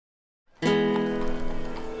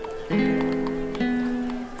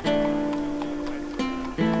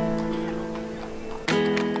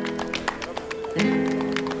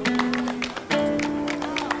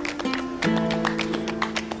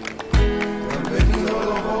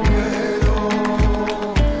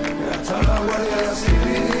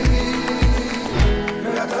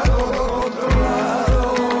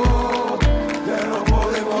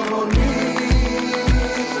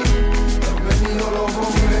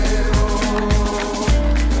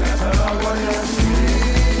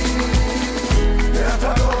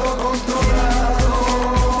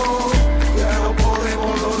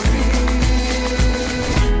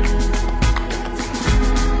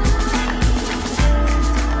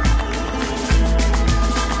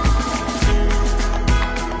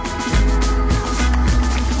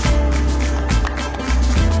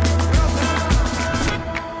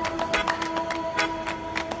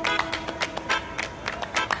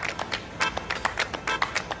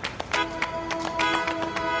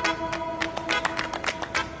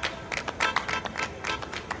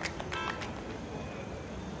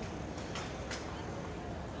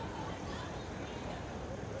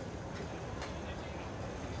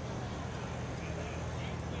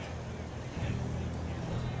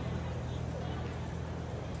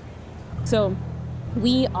So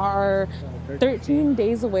we are 13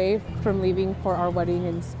 days away from leaving for our wedding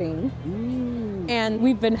in Spain. And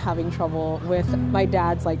we've been having trouble with my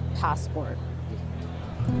dad's passport.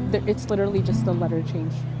 It's literally just a letter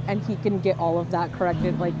change. And he can get all of that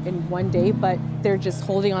corrected in one day, but they're just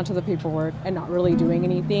holding onto the paperwork and not really doing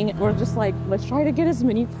anything. We're just let's try to get as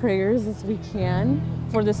many prayers as we can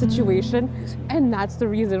for the situation. And that's the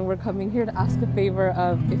reason we're coming here, to ask a favor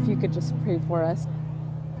of if you could just pray for us.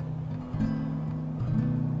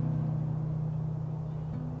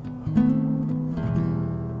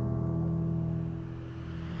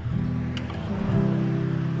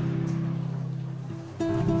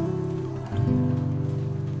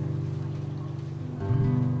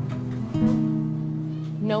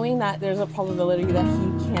 Knowing that there's a probability that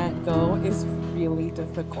he can't go is really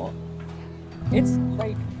difficult. It's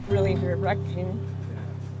really nerve-wracking.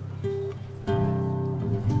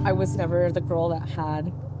 I was never the girl that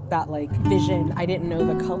had that vision. I didn't know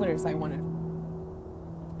the colors I wanted.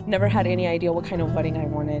 Never had any idea what kind of wedding I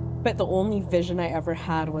wanted. But the only vision I ever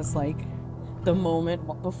had was the moment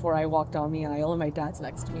before I walked down the aisle and my dad's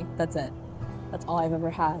next to me. That's it. That's all I've ever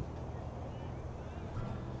had.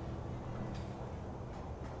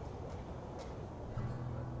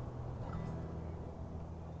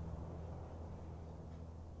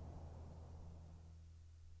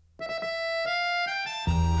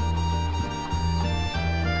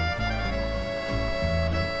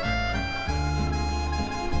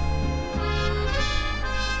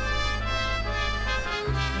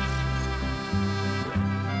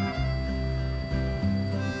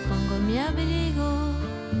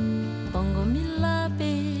 Pongo mi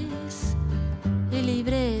lápiz y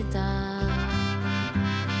libreta,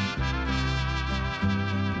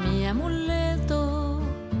 mi amuleto,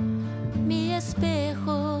 mi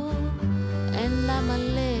espejo en la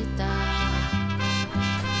maleta.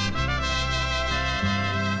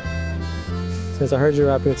 Since I heard you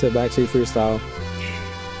rapping to Backseat Freestyle,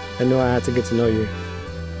 I knew I had to get to know you.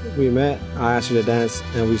 We met, I asked you to dance,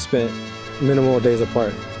 and we spent minimal days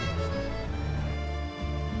apart.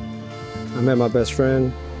 I met my best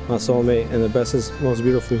friend, my soulmate, and the bestest, most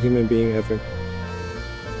beautiful human being ever.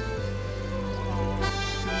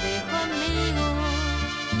 Dejo amigos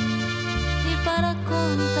y para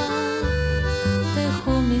contar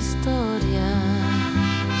dejo mi historia.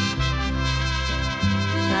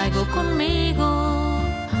 Traigo conmigo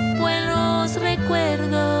buenos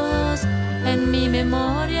recuerdos en mi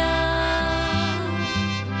memoria.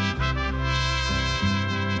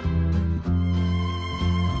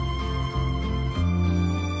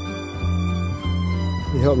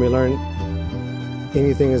 You helped me learn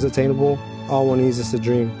anything is attainable. All one needs is to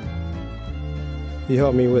dream. You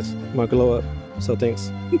helped me with my glow up, so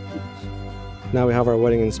thanks. Now we have our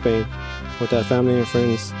wedding in Spain with our family and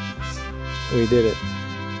friends. We did it.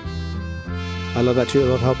 I love that you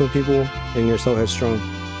love helping people and you're so headstrong.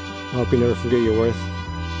 I hope you never forget your worth.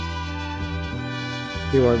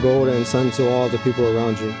 You are gold and sun to all the people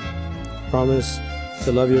around you. Promise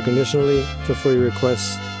to love you unconditionally, fulfill your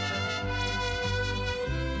requests.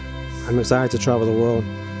 I'm excited to travel the world.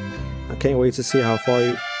 I can't wait to see how far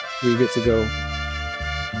we get to go.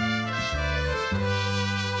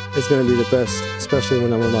 It's gonna be the best, especially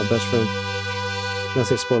when I'm with my best friend.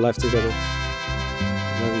 Let's explore life together.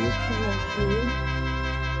 Love you.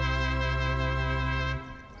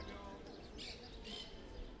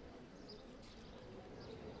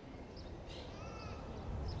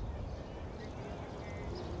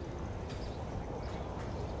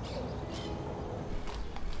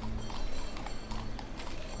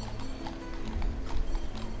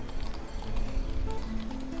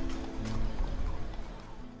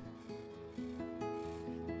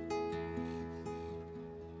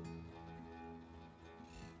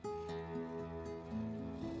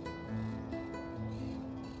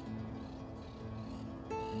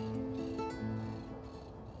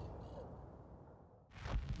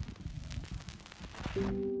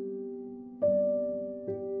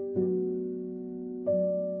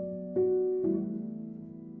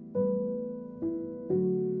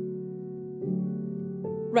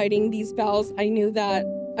 Writing these vows, I knew that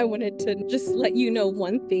I wanted to just let you know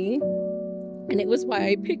one thing, and it was why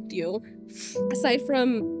I picked you. Aside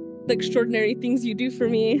from the extraordinary things you do for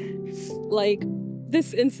me, like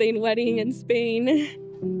this insane wedding in Spain,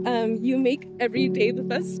 you make every day the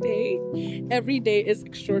best day. Every day is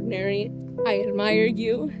extraordinary. I admire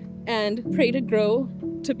you and pray to grow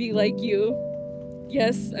to be like you.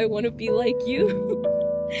 Yes, I want to be like you.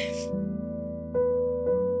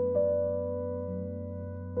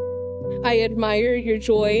 I admire your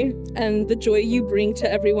joy and the joy you bring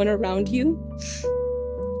to everyone around you.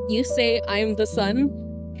 You say I'm the sun,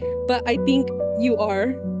 but I think you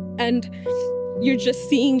are, and you're just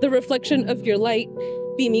seeing the reflection of your light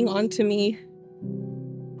beaming onto me.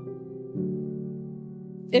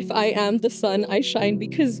 If I am the sun, I shine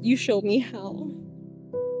because you show me how.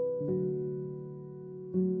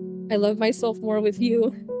 I love myself more with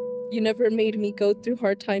you. You never made me go through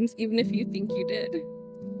hard times, even if you think you did.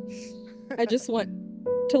 I just want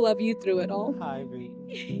to love you through it all. Hi, baby.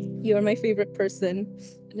 You are my favorite person,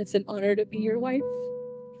 and it's an honor to be your wife.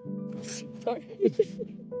 Sorry.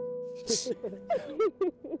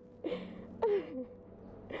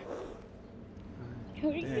 How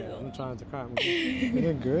are you? I'm trying to cry. You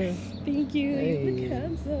look good. Thank you. Hey. You look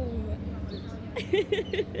handsome.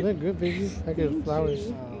 You look good, baby. I get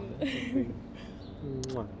flowers. You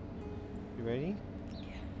ready?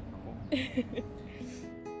 Yeah. Cool.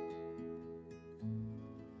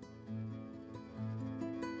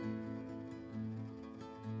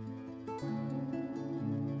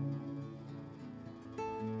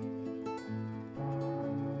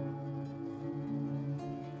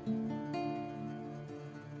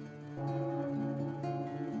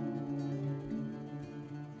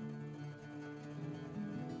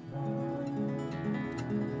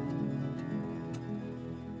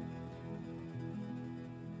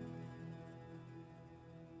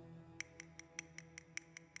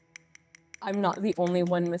 I'm not the only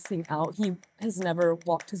one missing out. He has never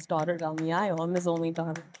walked his daughter down the aisle. I'm his only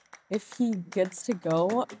daughter. If he gets to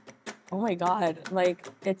go, oh my God, like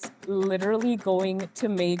it's literally going to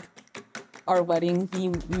make our wedding the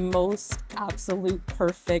most absolute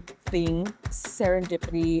perfect thing.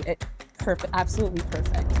 Serendipity, perfect, absolutely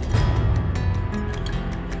perfect.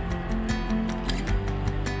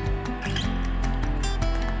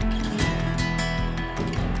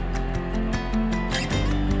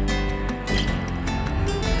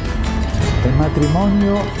 El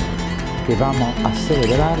matrimonio que vamos a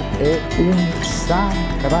celebrar es un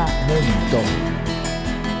sacramento.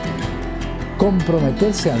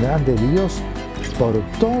 Comprometerse delante de Dios por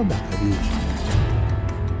toda la vida.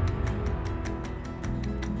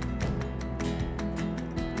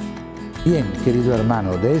 Bien, querido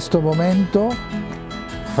hermano, de este momento,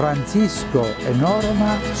 Francisco y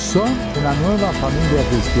Norma son una nueva familia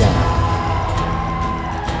cristiana.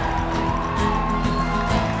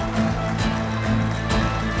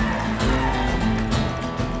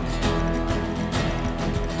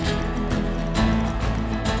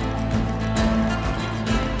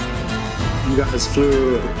 You guys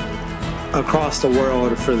flew across the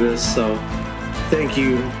world for this, so thank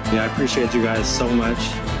you. Yeah, I appreciate you guys so much.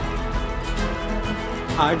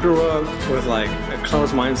 I grew up with like a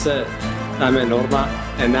closed mindset. I'm in Norma,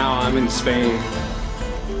 and now I'm in Spain.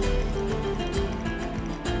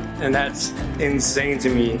 And that's insane to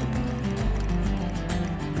me.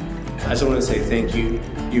 I just want to say thank you.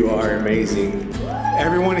 You are amazing.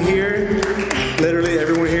 Everyone here, literally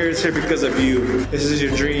everyone here is here because of you. This is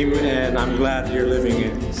your dream, and I'm glad you're living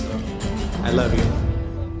it. So, I love you.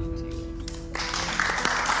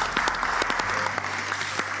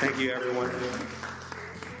 Thank you, everyone.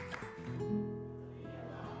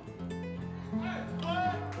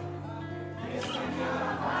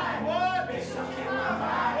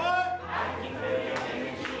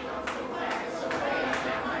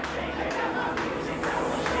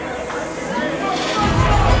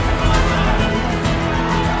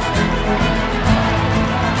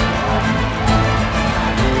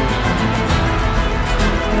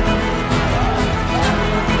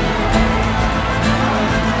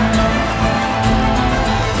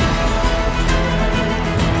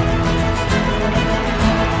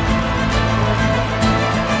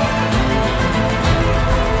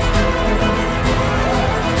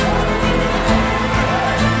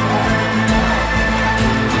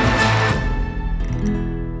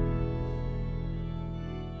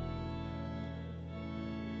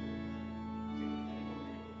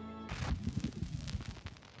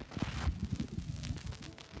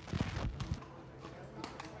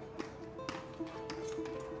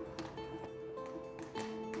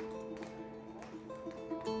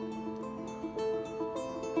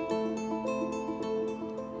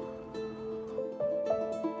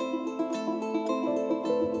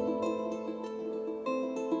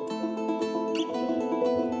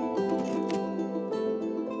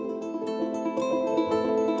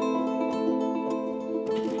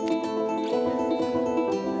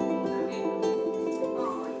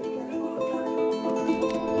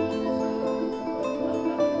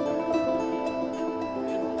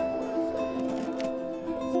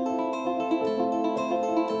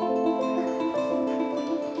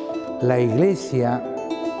 La Iglesia,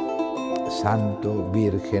 santo,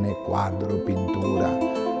 virgen, cuadro, pintura,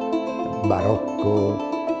 barroco,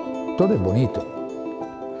 todo es bonito.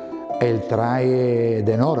 El traje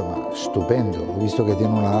de Norma, estupendo, he visto que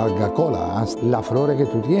tiene una larga cola, la flor que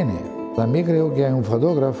tú tienes. También creo que hay un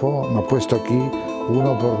fotógrafo, me ha puesto aquí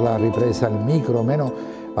uno por la ripresa al micro, menos,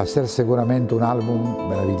 va a ser seguramente un álbum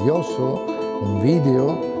maravilloso, un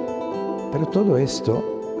vídeo, pero todo esto,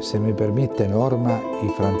 se me permite, Norma y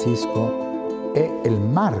Francisco, es el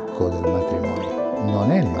marco del matrimonio, no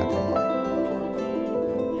es el matrimonio.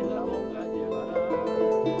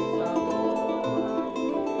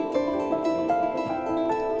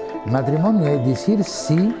 El matrimonio es decir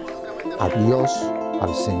sí a Dios,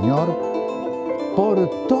 al Señor, por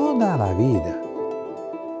toda la vida.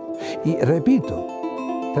 Y repito,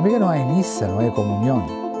 también que no hay misa, no hay comunión,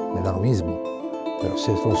 me da lo mismo. Pero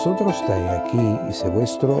si vosotros estáis aquí y si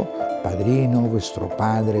vuestro padrino, vuestro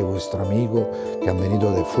padre, vuestro amigo que han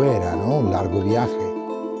venido de fuera, ¿no? Un largo viaje,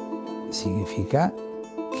 significa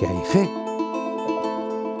que hay fe.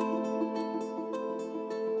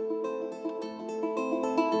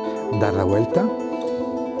 Dar la vuelta,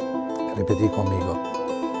 repetid conmigo.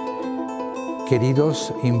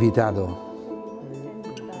 Queridos invitados,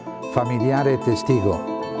 familiares testigos,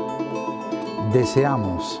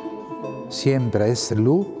 deseamos siempre es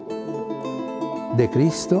luz de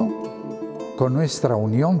Cristo con nuestra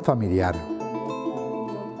unión familiar.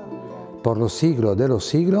 Por los siglos de los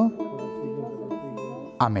siglos.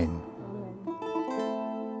 Amén.